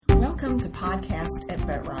Welcome to Podcast at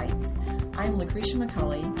Boatwright. I'm Lucretia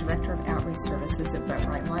McCulley, Director of Outreach Services at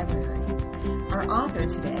Boatwright Library. Our author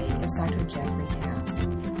today is Dr. Jeffrey Hass,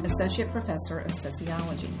 Associate Professor of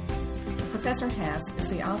Sociology. Professor Hass is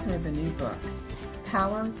the author of a new book,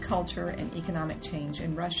 Power, Culture, and Economic Change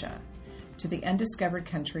in Russia, to the Undiscovered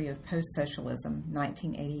Country of Post-Socialism,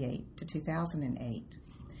 1988 to 2008.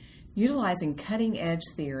 Utilizing cutting-edge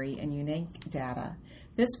theory and unique data,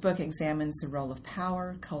 this book examines the role of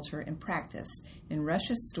power, culture, and practice in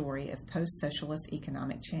Russia's story of post-socialist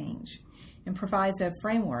economic change and provides a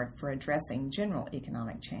framework for addressing general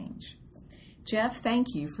economic change. Jeff, thank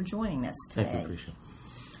you for joining us today. Thank you, Lucretia.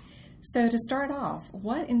 So to start off,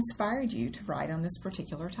 what inspired you to write on this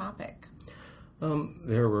particular topic?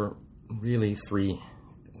 There were really three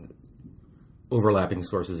overlapping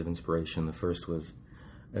sources of inspiration. The first was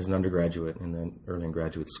as an undergraduate and then early in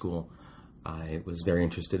graduate school. I was very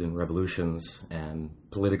interested in revolutions and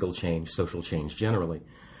political change, social change generally.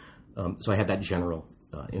 So I had that general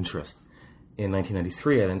interest. In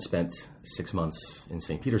 1993, I then spent 6 months in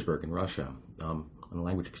St. Petersburg in Russia on a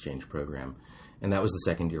language exchange program. And that was the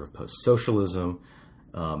second year of post-socialism.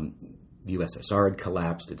 The USSR had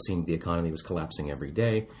collapsed. It seemed the economy was collapsing every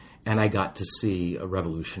day. And I got to see a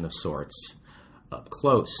revolution of sorts up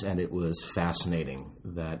close. And it was fascinating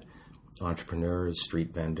that entrepreneurs,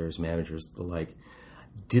 street vendors, managers, the like,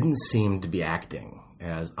 didn't seem to be acting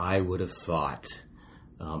as I would have thought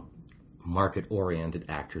market-oriented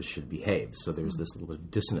actors should behave. So there was this little bit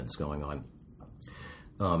of dissonance going on.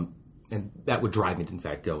 And that would drive me to, in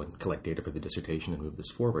fact, go and collect data for the dissertation and move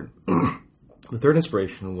this forward. The third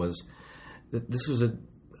inspiration was that this was a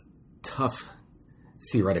tough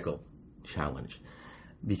theoretical challenge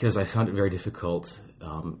because I found it very difficult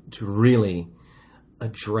to really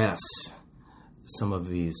address some of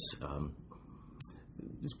these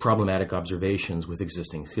problematic observations with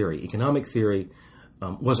existing theory. Economic theory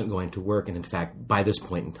wasn't going to work, and in fact, by this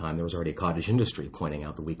point in time, there was already a cottage industry pointing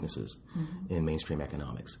out the weaknesses in mainstream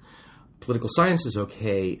economics. Political science is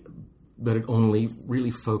okay, but it only really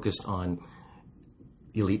focused on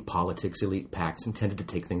elite politics, elite pacts, and tended to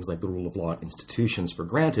take things like the rule of law institutions for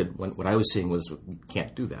granted, when what I was seeing was we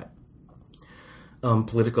can't do that.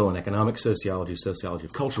 Political and economic sociology, sociology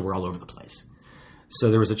of culture were all over the place.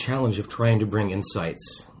 So there was a challenge of trying to bring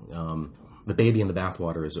insights, the baby in the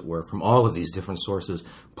bathwater, as it were, from all of these different sources,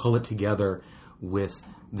 pull it together with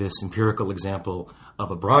this empirical example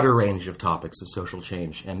of a broader range of topics of social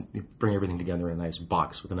change, and bring everything together in a nice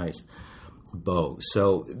box with a nice bow.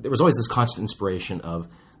 So there was always this constant inspiration of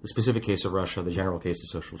the specific case of Russia, the general case of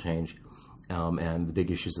social change, and the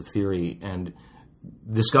big issues of theory, and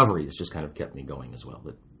discoveries just kind of kept me going as well.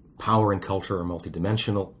 That power and culture are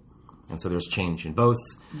multidimensional, and so there's change in both,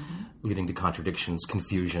 leading to contradictions,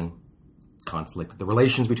 confusion, conflict. The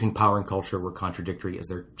relations between power and culture were contradictory as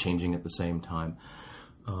they're changing at the same time.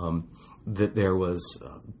 That there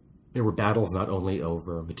were battles not only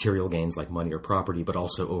over material gains like money or property, but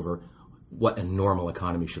also over what a normal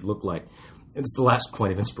economy should look like. It's the last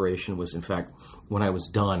point of inspiration was, in fact, when I was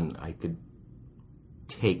done, I could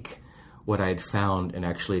take what I had found and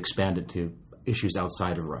actually expand it to issues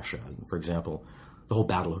outside of Russia. For example, the whole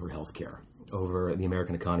battle over healthcare, over the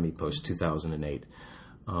American economy post-2008,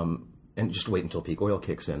 and just wait until peak oil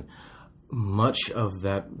kicks in. Much of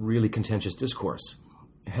that really contentious discourse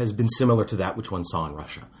has been similar to that which one saw in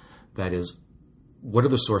Russia. That is, what are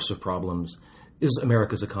the source of problems? Is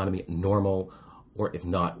America's economy normal? Or if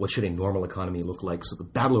not, what should a normal economy look like? So the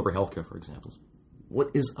battle over healthcare, for example, what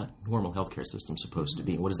is a normal healthcare system supposed to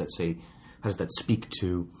be? And what does that say? How does that speak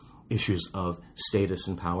to issues of status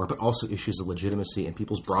and power, but also issues of legitimacy and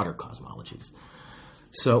people's broader cosmologies?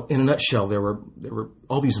 So in a nutshell, there were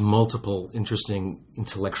all these multiple interesting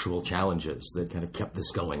intellectual challenges that kind of kept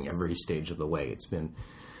this going every stage of the way. It's been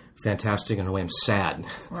fantastic. In a way, I'm sad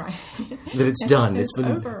that it's done. It's been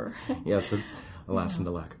over. Yes, alas and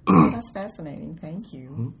alack. That's fascinating. Thank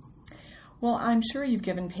you. Well, I'm sure you've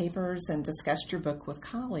given papers and discussed your book with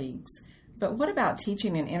colleagues, but what about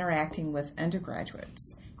teaching and interacting with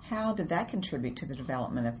undergraduates? How did that contribute to the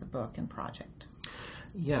development of the book and project?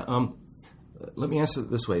 Yeah, let me answer it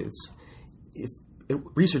this way. At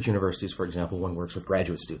research universities, for example, one works with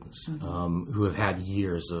graduate students who have had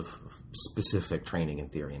years of specific training in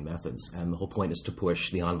theory and methods, and the whole point is to push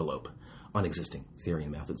the envelope on existing theory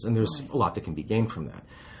and methods, and there's a lot that can be gained from that.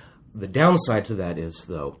 The downside to that is,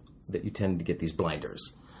 though, that you tend to get these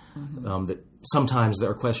blinders, that sometimes there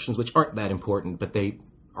are questions which aren't that important, but they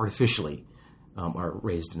artificially are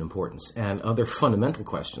raised in importance, and other fundamental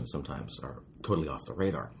questions sometimes are totally off the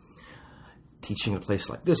radar. Teaching a place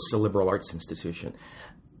like this, a liberal arts institution,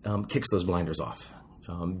 kicks those blinders off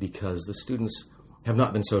because the students have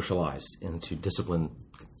not been socialized into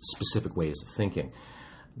discipline-specific ways of thinking.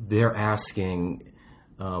 They're asking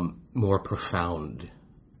more profound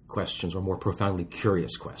questions or more profoundly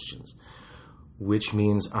curious questions, which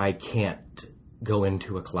means I can't go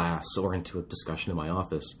into a class or into a discussion in my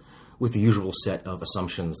office with the usual set of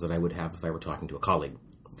assumptions that I would have if I were talking to a colleague,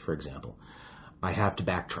 for example. I have to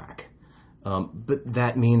backtrack. But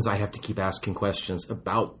that means I have to keep asking questions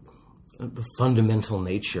about the fundamental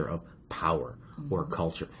nature of power or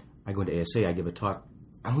culture. I go into ASA, I give a talk.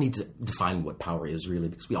 I don't need to define what power is really,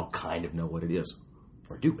 because we all kind of know what it is.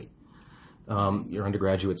 Or do we? Your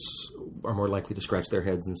undergraduates are more likely to scratch their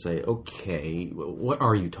heads and say, okay, what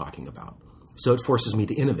are you talking about? So it forces me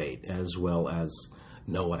to innovate as well as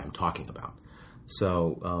know what I'm talking about.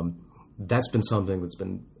 So that's been something that's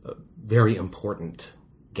been a very important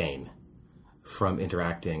gain from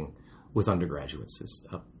interacting with undergraduates.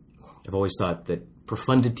 I've always thought that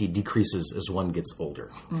profundity decreases as one gets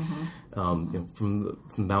older. From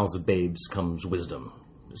the mouths of babes comes wisdom.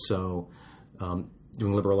 So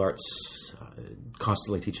doing liberal arts,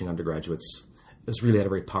 constantly teaching undergraduates, has really had a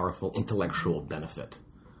very powerful intellectual benefit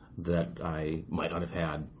that I might not have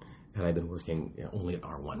had I been working only at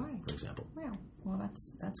R1, right, for example. Yeah. Well,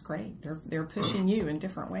 that's great. They're pushing you in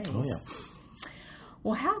different ways. Oh, yeah.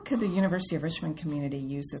 Well, how could the University of Richmond community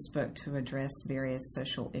use this book to address various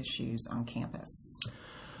social issues on campus?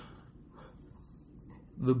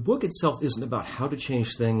 The book itself isn't about how to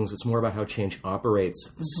change things. It's more about how change operates.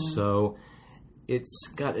 So it's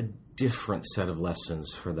got a different set of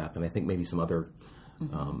lessons for that than I think maybe some other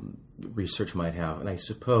research might have. And I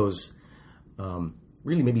suppose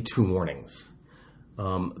really maybe two warnings.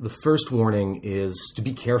 The first warning is to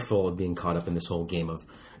be careful of being caught up in this whole game of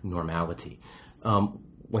normality.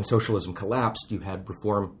 When socialism collapsed, you had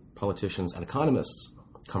reform politicians and economists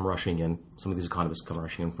come rushing in. Some of these economists come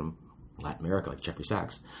rushing in from Latin America, like Jeffrey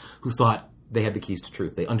Sachs, who thought they had the keys to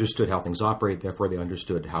truth. They understood how things operate, therefore they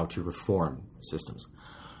understood how to reform systems.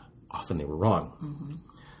 Often they were wrong.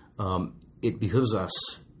 It behooves us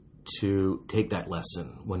to take that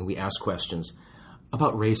lesson when we ask questions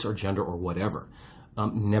about race or gender or whatever.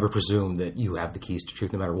 Never presume that you have the keys to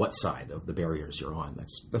truth no matter what side of the barriers you're on.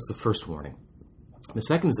 That's the first warning. The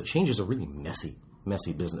second is that change is a really messy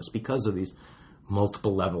business because of these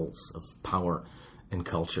multiple levels of power and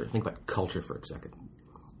culture. Think about culture for a second.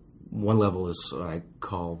 One level is what I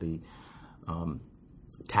call the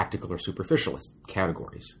tactical or superficialist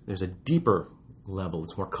categories. There's a deeper level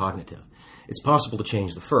that's more cognitive. It's possible to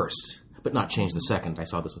change the first, but not change the second. I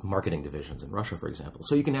saw this with marketing divisions in Russia, for example.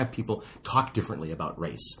 So you can have people talk differently about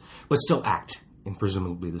race, but still act in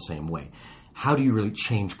presumably the same way. How do you really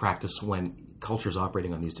change practice when culture is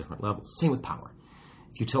operating on these different levels? Same with power.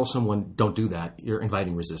 If you tell someone, don't do that, you're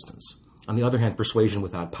inviting resistance. On the other hand, persuasion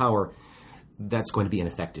without power, that's going to be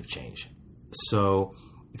ineffective change. So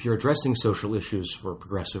if you're addressing social issues for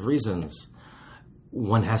progressive reasons,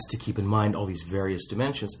 one has to keep in mind all these various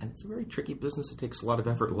dimensions, and it's a very tricky business. It takes a lot of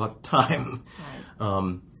effort, a lot of time.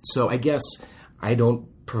 Right. So I guess I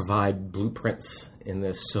don't provide blueprints in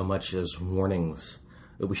this so much as warnings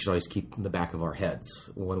that we should always keep in the back of our heads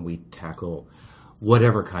when we tackle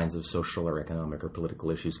whatever kinds of social or economic or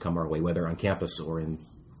political issues come our way, whether on campus or in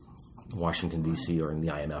Washington, D.C., or in the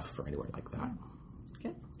IMF or anywhere like that.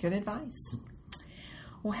 Good advice.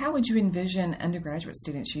 Well, how would you envision undergraduate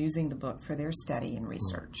students using the book for their study and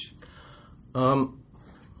research?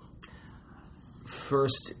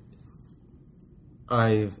 First,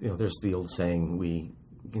 there's the old saying, we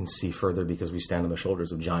can see further because we stand on the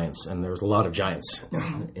shoulders of giants, and there's a lot of giants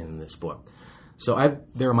in this book. So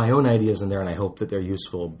there are my own ideas in there, and I hope that they're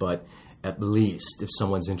useful, but at least if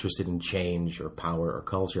someone's interested in change or power or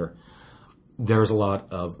culture, there's a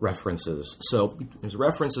lot of references. So there's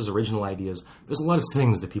references, original ideas. There's a lot of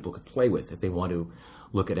things that people could play with if they want to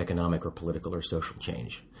look at economic or political or social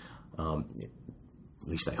change. At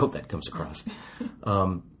least I hope that comes across.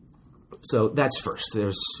 So that's first.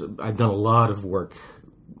 I've done a lot of work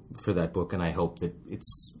for that book, and I hope that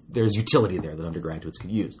there's utility there that undergraduates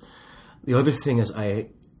could use. The other thing is I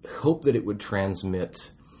hope that it would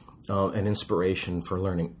transmit an inspiration for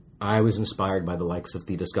learning. I was inspired by the likes of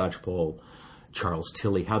Theda Skocpol, Charles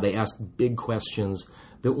Tilly, how they asked big questions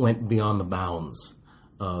that went beyond the bounds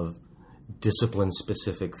of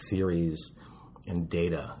discipline-specific theories and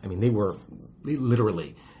data. I mean, they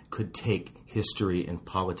literally could take history and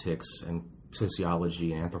politics and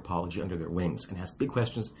sociology and anthropology under their wings and ask big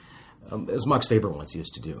questions, as Max Weber once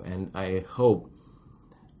used to do. And I hope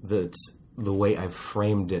that the way I've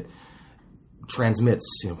framed it transmits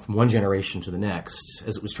from one generation to the next,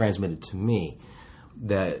 as it was transmitted to me,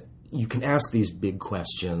 that you can ask these big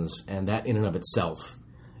questions, and that in and of itself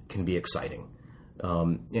can be exciting.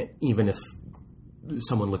 Even if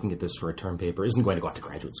someone looking at this for a term paper isn't going to go off to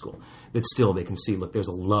graduate school, that still they can see, look, there's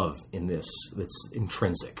a love in this that's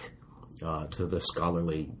intrinsic to the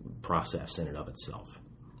scholarly process in and of itself.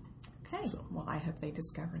 Okay, well, I hope they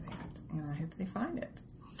discover that, and I hope they find it.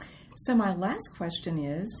 So my last question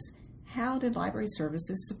is, how did Library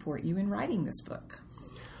Services support you in writing this book?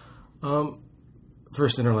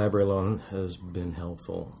 First, interlibrary loan has been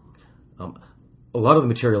helpful. A lot of the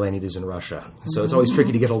material I need is in Russia, so it's always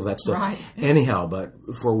tricky to get hold of that stuff. Right. Anyhow, but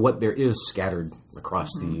for what there is scattered across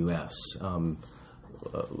the U.S.,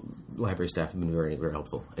 library staff have been very, very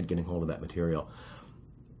helpful at getting hold of that material.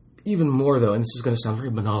 Even more, though, and this is going to sound very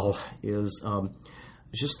banal, is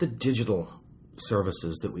just the digital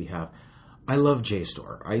services that we have. I love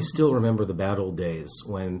JSTOR. I still remember the bad old days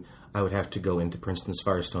when I would have to go into Princeton's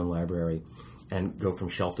Firestone Library and go from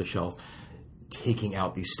shelf to shelf, taking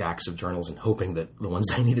out these stacks of journals and hoping that the ones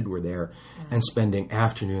I needed were there, and spending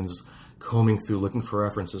afternoons combing through, looking for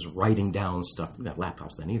references, writing down stuff. We didn't have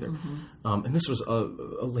laptops then either. And this was a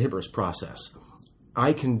laborious process.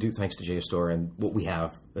 I can do, thanks to JSTOR and what we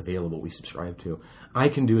have available, we subscribe to, I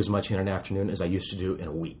can do as much in an afternoon as I used to do in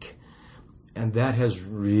a week. And that has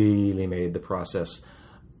really made the process,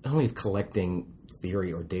 not only of collecting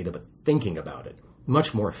theory or data, but thinking about it,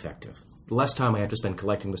 much more effective. The less time I have to spend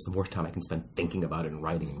collecting this, the more time I can spend thinking about it and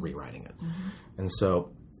writing and rewriting it. And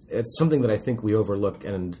so it's something that I think we overlook,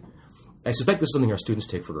 and I suspect this is something our students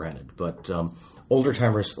take for granted, but older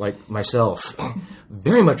timers like myself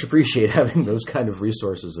very much appreciate having those kind of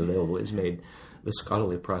resources available. It's made the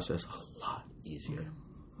scholarly process a lot easier.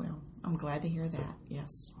 Well, I'm glad to hear that,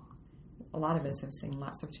 yes. A lot of us have seen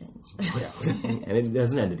lots of change. Yeah. And it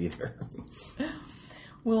hasn't ended either.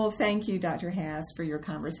 Well, thank you, Dr. Hass, for your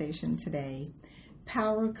conversation today.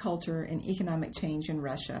 Power, Culture, and Economic Change in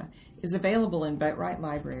Russia is available in Boatwright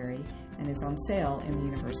Library and is on sale in the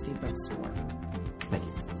University Bookstore. Thank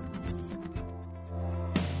you.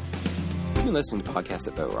 You've been listening to Podcasts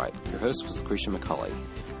at Boatwright. Your host was Lucretia McCauley.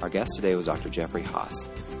 Our guest today was Dr. Jeffrey Haas.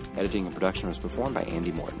 Editing and production was performed by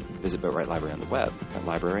Andy Morton. Visit Boatwright Library on the web at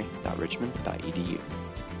library.richmond.edu.